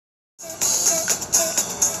Today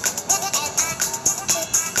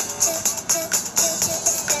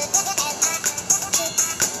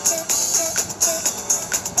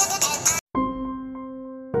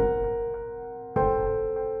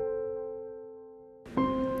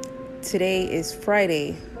is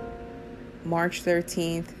Friday, March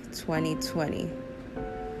 13th, 2020,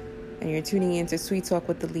 and you're tuning in to Sweet Talk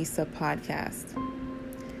with Elisa podcast.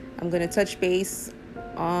 I'm going to touch base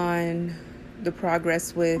on the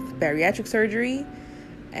progress with bariatric surgery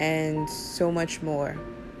and so much more.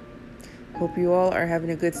 Hope you all are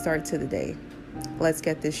having a good start to the day. Let's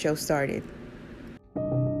get this show started.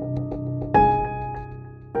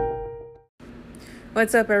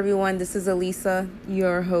 What's up, everyone? This is Elisa,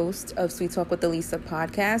 your host of Sweet Talk with Elisa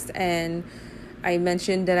podcast, and I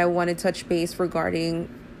mentioned that I want to touch base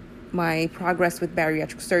regarding my progress with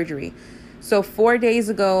bariatric surgery. So 4 days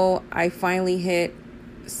ago, I finally hit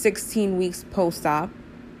 16 weeks post-op,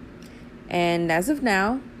 and as of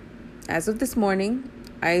this morning,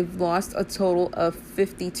 I've lost a total of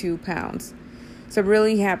 52 pounds. So I'm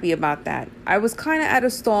really happy about that. I was kind of at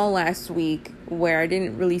a stall last week where I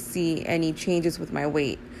didn't really see any changes with my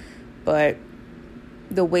weight, but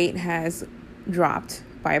the weight has dropped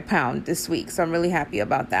by a pound this week. So I'm really happy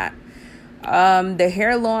about that. The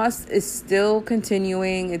hair loss is still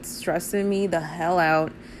continuing. It's stressing me the hell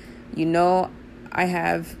out. You know,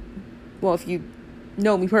 if you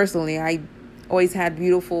know me personally, I always had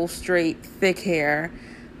beautiful, straight, thick hair.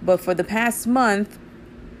 But for the past month,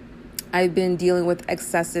 I've been dealing with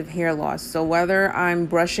excessive hair loss. So whether I'm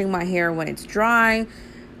brushing my hair when it's dry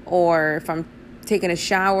or if I'm taking a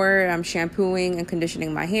shower, I'm shampooing and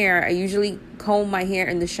conditioning my hair. I usually comb my hair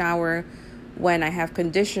in the shower when I have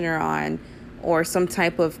conditioner on or some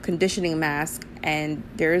type of conditioning mask. And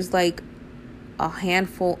there's like a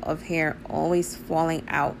handful of hair always falling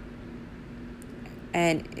out.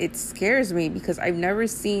 And it scares me because I've never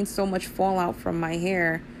seen so much fallout from my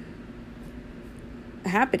hair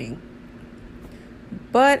happening.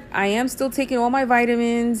 But I am still taking all my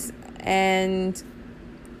vitamins, and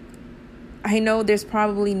I know there's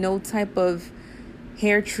probably no type of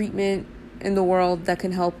hair treatment in the world that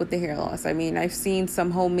can help with the hair loss. I mean, I've seen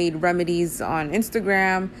some homemade remedies on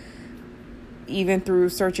Instagram, even through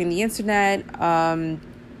searching the internet. I'm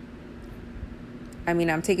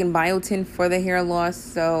taking biotin for the hair loss.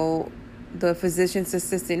 So the physician's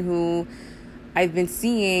assistant who I've been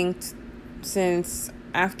seeing since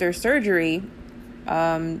after surgery,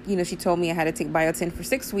 she told me I had to take biotin for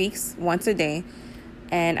 6 weeks, once a day.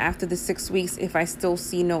 And after the 6 weeks, if I still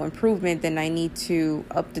see no improvement, then I need to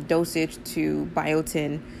up the dosage to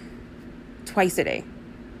biotin twice a day.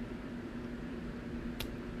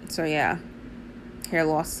 So yeah, hair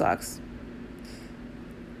loss sucks.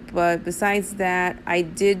 But besides that, I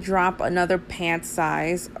did drop another pant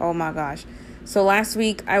size. Oh my gosh. So last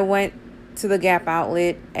week I went to the Gap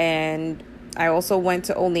outlet, and I also went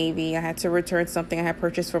to Old Navy. I had to return something I had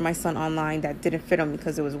purchased for my son online that didn't fit him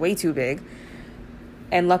because it was way too big.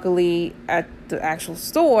 And luckily at the actual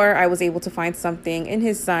store, I was able to find something in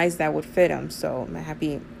his size that would fit him. So I'm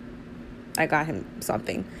happy I got him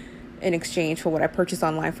something in exchange for what I purchased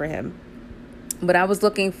online for him. But I was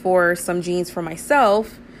looking for some jeans for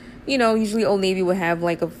myself. You know, usually Old Navy would have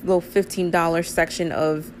like a little $15 section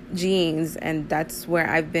of jeans, and that's where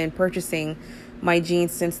I've been purchasing my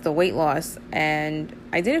jeans since the weight loss. And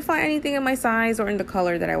I didn't find anything in my size or in the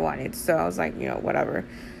color that I wanted. So I was like, whatever.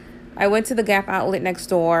 I went to the Gap outlet next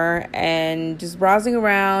door, and just browsing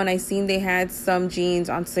around, I seen they had some jeans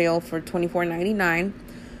on sale for $24.99.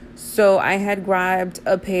 So I had grabbed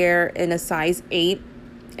a pair in a size 8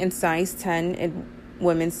 and size 10 in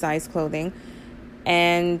women's size clothing.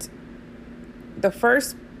 And the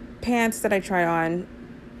first pants that I tried on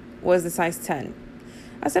was the size 10.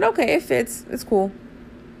 I said, okay, it fits. It's cool.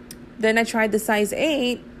 Then I tried the size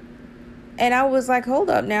 8, and I was like,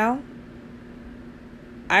 hold up now.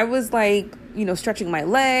 I was like, stretching my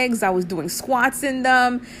legs. I was doing squats in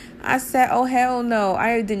them. I said, oh, hell no.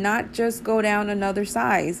 I did not just go down another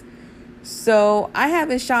size. So I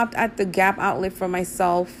haven't shopped at the Gap outlet for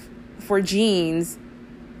myself for jeans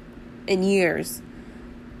in years.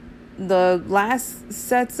 The last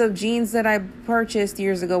sets of jeans that I purchased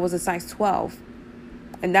years ago was a size 12.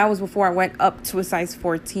 And that was before I went up to a size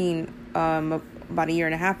 14 about a year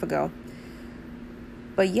and a half ago.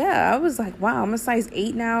 But yeah, I was like, wow, I'm a size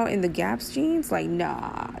 8 now in the Gap's jeans. Like,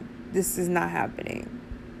 nah, this is not happening.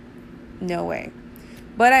 No way.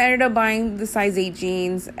 But I ended up buying the size 8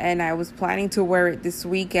 jeans, and I was planning to wear it this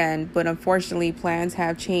weekend. But unfortunately, plans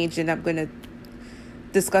have changed, and I'm going to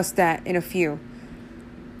discuss that in a few.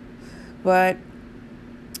 But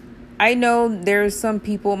I know there's some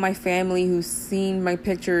people in my family who've seen my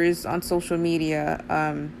pictures on social media,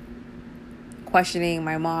 questioning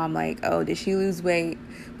my mom, like, oh, did she lose weight?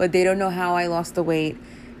 But they don't know how I lost the weight.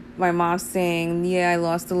 My mom's saying, yeah, I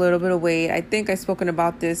lost a little bit of weight. I think I've spoken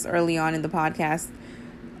about this early on in the podcast.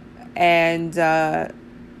 And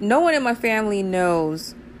no one in my family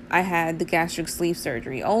knows I had the gastric sleeve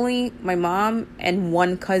surgery. Only my mom and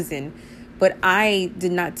one cousin. But I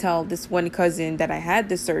did not tell this one cousin that I had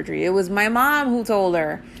this surgery. It was my mom who told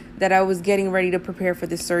her that I was getting ready to prepare for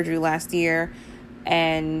this surgery last year.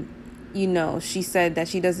 And, you know, she said that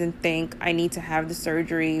she doesn't think I need to have the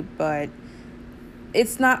surgery. But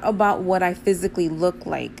it's not about what I physically look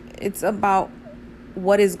like. It's about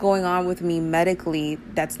what is going on with me medically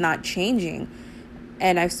that's not changing.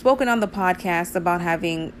 And I've spoken on the podcast about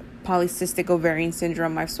having polycystic ovarian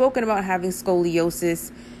syndrome. I've spoken about having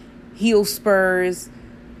scoliosis, heel spurs,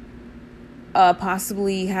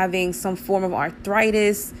 possibly having some form of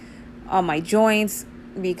arthritis on my joints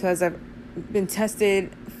because I've been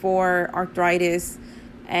tested for arthritis,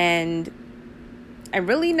 and I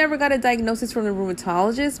really never got a diagnosis from the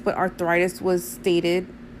rheumatologist, but arthritis was stated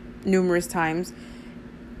numerous times.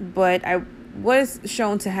 But I was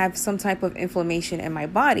shown to have some type of inflammation in my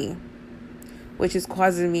body, which is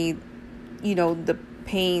causing me, you know, the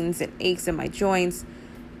pains and aches in my joints.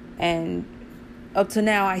 And up to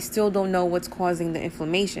now, I still don't know what's causing the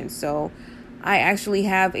inflammation. So I actually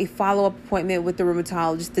have a follow-up appointment with the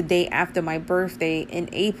rheumatologist the day after my birthday in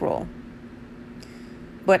April.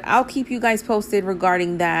 But I'll keep you guys posted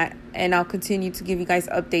regarding that, and I'll continue to give you guys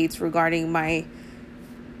updates regarding my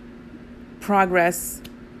progress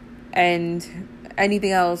and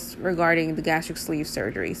anything else regarding the gastric sleeve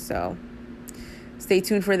surgery. So stay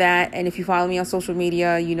tuned for that. And if you follow me on social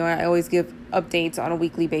media, you know I always give updates on a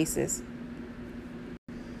weekly basis.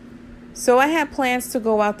 So I had plans to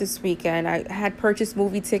go out this weekend. I had purchased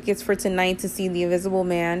movie tickets for tonight to see The Invisible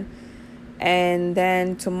Man. And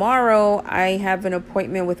then tomorrow I have an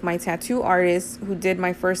appointment with my tattoo artist who did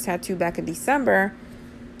my first tattoo back in December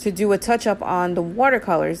to do a touch-up on the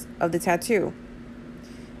watercolors of the tattoo.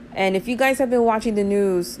 And if you guys have been watching the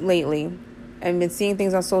news lately and been seeing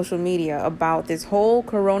things on social media about this whole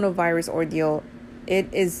coronavirus ordeal,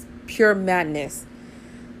 it is pure madness.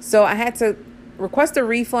 So I had to request a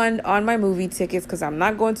refund on my movie tickets because I'm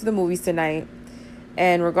not going to the movies tonight.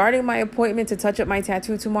 And regarding my appointment to touch up my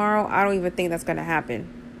tattoo tomorrow, I don't even think that's going to happen.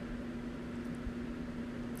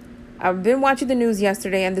 I've been watching the news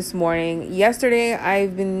yesterday and this morning. Yesterday,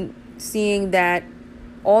 I've been seeing that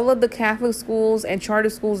all of the Catholic schools and charter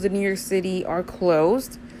schools in New York City are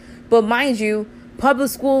closed. But mind you, public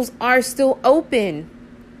schools are still open.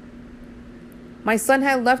 My son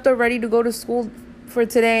had left already to go to school for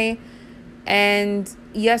today. And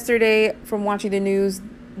yesterday, from watching the news,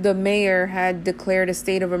 the mayor had declared a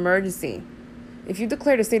state of emergency. If you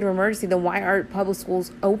declared a state of emergency, then why aren't public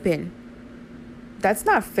schools open? That's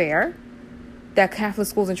not fair that Catholic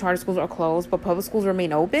schools and charter schools are closed, but public schools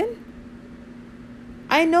remain open.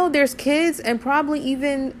 I know there's kids and probably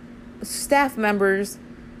even staff members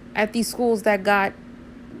at these schools that got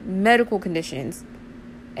medical conditions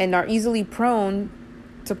and are easily prone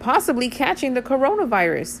to possibly catching the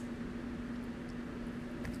coronavirus.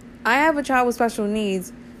 I have a child with special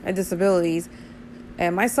needs and disabilities,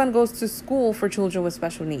 and my son goes to school for children with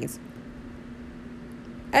special needs.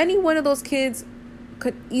 Any one of those kids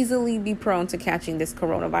could easily be prone to catching this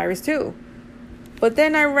coronavirus too. But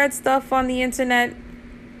then I read stuff on the internet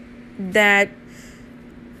that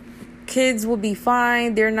kids will be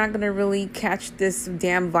fine. They're not going to really catch this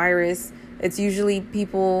damn virus. It's usually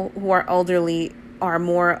people who are elderly are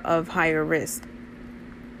more of higher risk.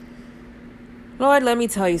 Lord, let me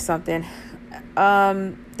tell you something.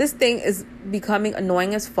 This thing is becoming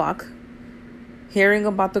annoying as fuck. Hearing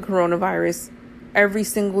about the coronavirus every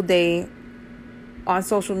single day on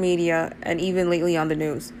social media and even lately on the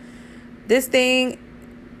news. This thing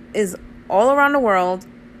is all around the world.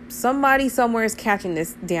 Somebody somewhere is catching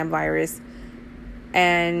this damn virus.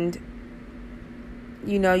 And,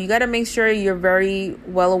 you know, you got to make sure you're very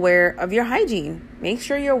well aware of your hygiene. Make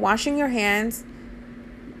sure you're washing your hands.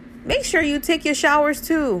 Make sure you take your showers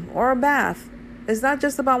too, or a bath. It's not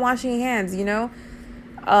just about washing your hands, you know.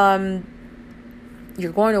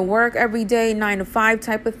 You're going to work every day, 9 to 5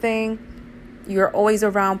 type of thing. You're always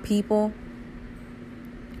around people.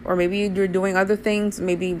 Or maybe you're doing other things,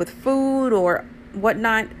 maybe with food or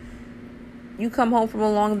whatnot. You come home from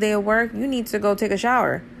a long day of work, you need to go take a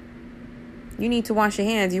shower. You need to wash your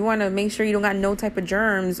hands. You want to make sure you don't got no type of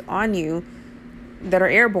germs on you that are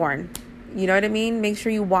airborne. You know what I mean? Make sure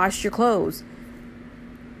you wash your clothes.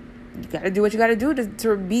 you got to do what you got to do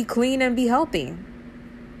to be clean and be healthy.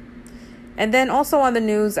 And then also on the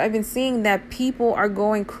news, I've been seeing that people are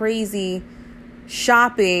going crazy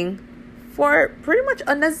shopping for pretty much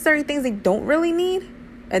unnecessary things they don't really need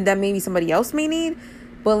and that maybe somebody else may need.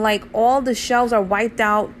 But like all the shelves are wiped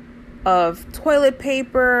out of toilet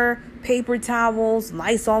paper, paper towels,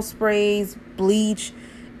 Lysol sprays, bleach,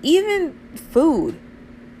 even food.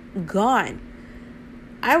 Gone.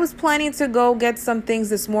 I was planning to go get some things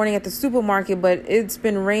this morning at the supermarket, but it's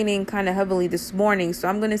been raining kind of heavily this morning. So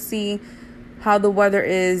I'm going to see how the weather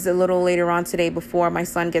is a little later on today before my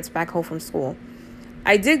son gets back home from school.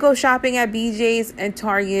 I did go shopping at BJ's and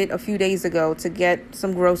Target a few days ago to get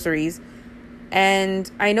some groceries.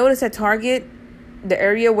 And I noticed at Target, the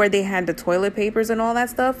area where they had the toilet papers and all that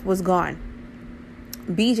stuff was gone.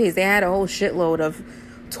 BJ's, they had a whole shitload of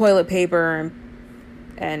toilet paper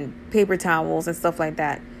and paper towels and stuff like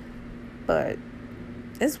that. But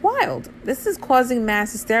it's wild. This is causing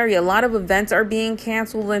mass hysteria. A lot of events are being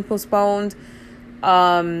canceled and postponed. I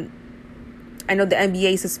know the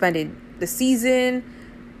NBA suspended the season.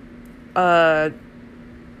 The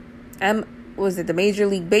Major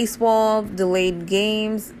League Baseball delayed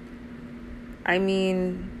games. I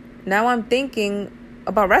mean, now I'm thinking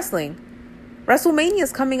about wrestling. WrestleMania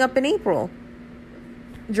is coming up in April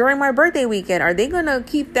during my birthday weekend. Are they going to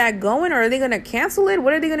keep that going, or are they going to cancel it?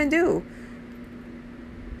 What are they going to do?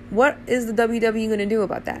 What is the WWE going to do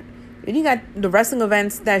about that? Then you got the wrestling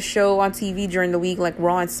events that show on TV during the week, like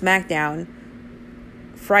Raw and SmackDown.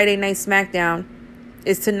 Friday Night SmackDown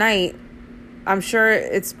is tonight. I'm sure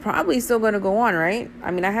it's probably still going to go on, right?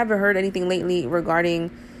 I mean, I haven't heard anything lately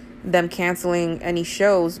regarding them canceling any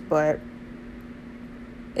shows, but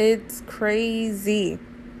it's crazy.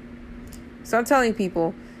 So I'm telling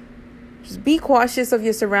people, just be cautious of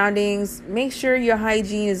your surroundings. Make sure your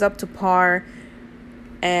hygiene is up to par.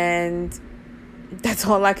 And that's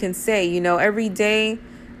all I can say. You know, every day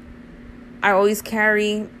I always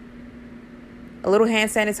carry a little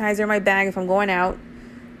hand sanitizer in my bag if I'm going out.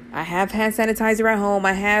 I have hand sanitizer at home.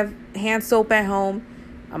 I have hand soap at home.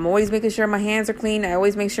 I'm always making sure my hands are clean. I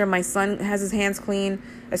always make sure my son has his hands clean,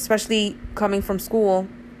 especially coming from school.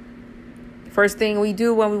 First thing we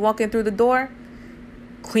do when we walk in through the door,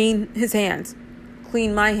 clean his hands,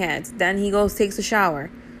 clean my hands. Then he goes, takes a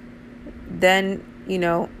shower. Then, you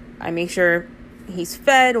know, I make sure he's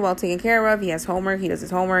fed, well taken care of. He has homework. He does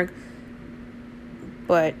his homework.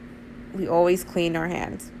 But we always clean our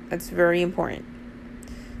hands. That's very important.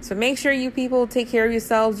 So make sure you people take care of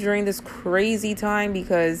yourselves during this crazy time,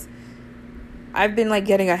 because I've been like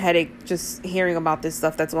getting a headache just hearing about this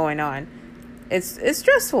stuff that's going on. It's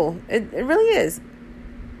stressful. It really is.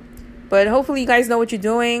 But hopefully you guys know what you're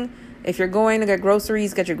doing. If you're going to get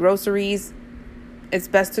groceries, get your groceries. It's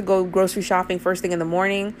best to go grocery shopping first thing in the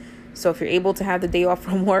morning. So if you're able to have the day off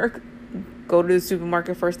from work, go to the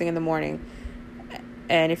supermarket first thing in the morning.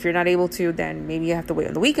 And if you're not able to, then maybe you have to wait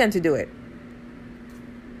on the weekend to do it.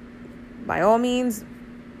 By all means,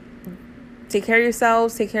 take care of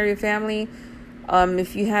yourselves, take care of your family.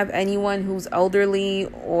 If you have anyone who's elderly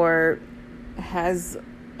or has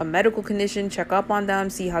a medical condition, check up on them,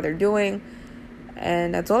 see how they're doing.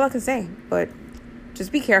 And that's all I can say. But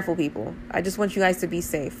just be careful, people. I just want you guys to be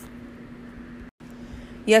safe.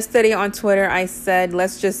 Yesterday on Twitter, I said,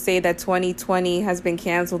 let's just say that 2020 has been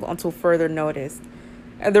canceled until further notice.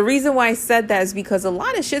 And the reason why I said that is because a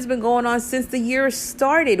lot of shit's been going on since the year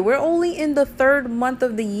started. We're only in the third month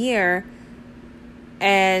of the year,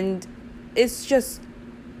 and it's just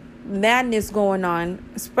madness going on,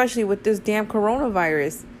 especially with this damn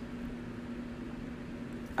coronavirus.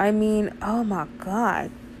 I mean, oh my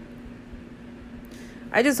God.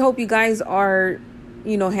 I just hope you guys are,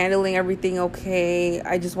 you know, handling everything okay.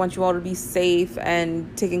 I just want you all to be safe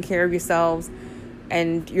and taking care of yourselves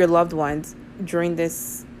and your loved ones during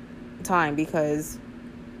this time, because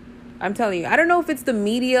I'm telling you, I don't know if it's the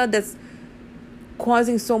media that's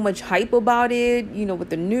causing so much hype about it, you know,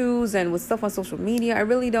 with the news and with stuff on social media. I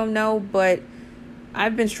really don't know, but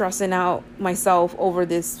I've been stressing out myself over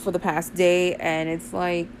this for the past day, and it's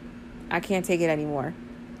like I can't take it anymore.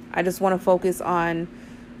 I just want to focus on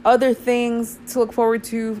other things to look forward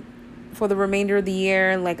to for the remainder of the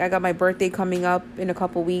year. Like, I got my birthday coming up in a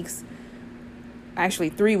couple weeks, actually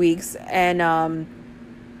 3 weeks, and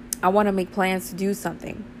I want to make plans to do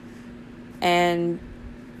something and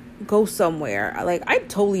go somewhere. Like, I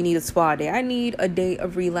totally need a spa day. I need a day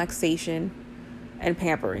of relaxation and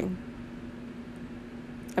pampering,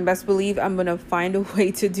 and best believe I'm gonna find a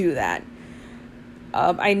way to do that.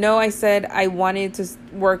 I know I said I wanted to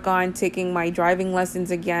work on taking my driving lessons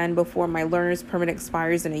again before my learner's permit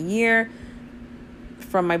expires in a year.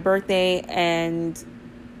 from my birthday, and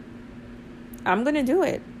I'm going to do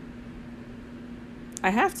it. I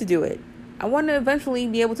have to do it. I want to eventually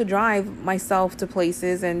be able to drive myself to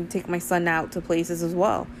places and take my son out to places as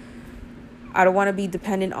well. I don't want to be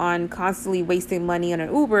dependent on constantly wasting money on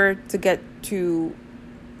an Uber to get to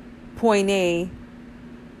point A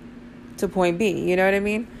to point B. You know what I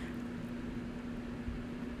mean?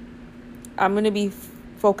 I'm going to be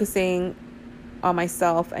focusing on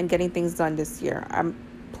myself and getting things done this year. I'm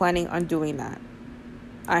planning on doing that.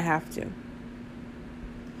 I have to.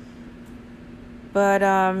 But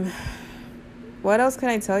what else can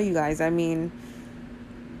I tell you guys? I mean,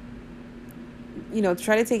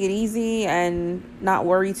 try to take it easy and not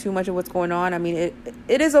worry too much of what's going on. I mean,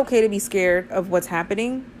 it is okay to be scared of what's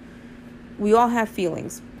happening. We all have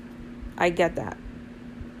feelings. I get that.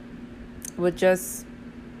 But just,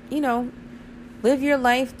 live your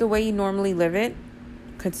life the way you normally live it.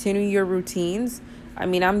 Continue your routines. I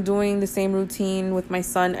mean, I'm doing the same routine with my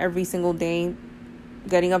son every single day.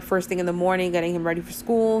 Getting up first thing in the morning, getting him ready for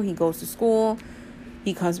school. He goes to school.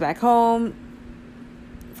 He comes back home.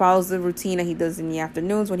 Follows the routine that he does in the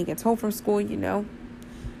afternoons when he gets home from school,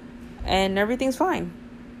 And everything's fine.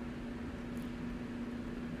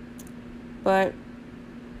 But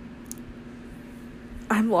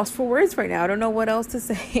I'm lost for words right now. I don't know what else to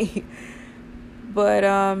say. But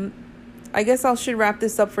I guess I should wrap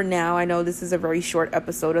this up for now. I know this is a very short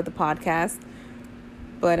episode of the podcast.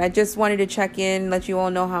 But I just wanted to check in, let you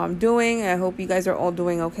all know how I'm doing. I hope you guys are all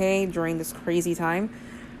doing okay during this crazy time.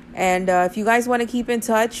 And if you guys want to keep in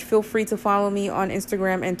touch, feel free to follow me on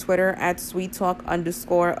Instagram and Twitter at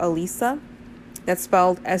sweettalk_Aliza. That's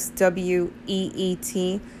spelled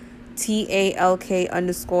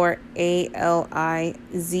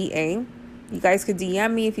SweetTalk_ALIZA. You guys could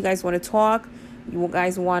DM me if you guys want to talk. You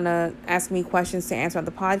guys want to ask me questions to answer on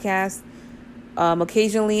the podcast.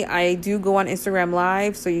 Occasionally, I do go on Instagram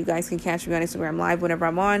Live, so you guys can catch me on Instagram Live whenever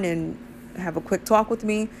I'm on and have a quick talk with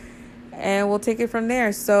me. And we'll take it from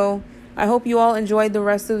there. So I hope you all enjoyed the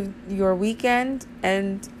rest of your weekend.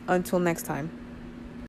 And until next time.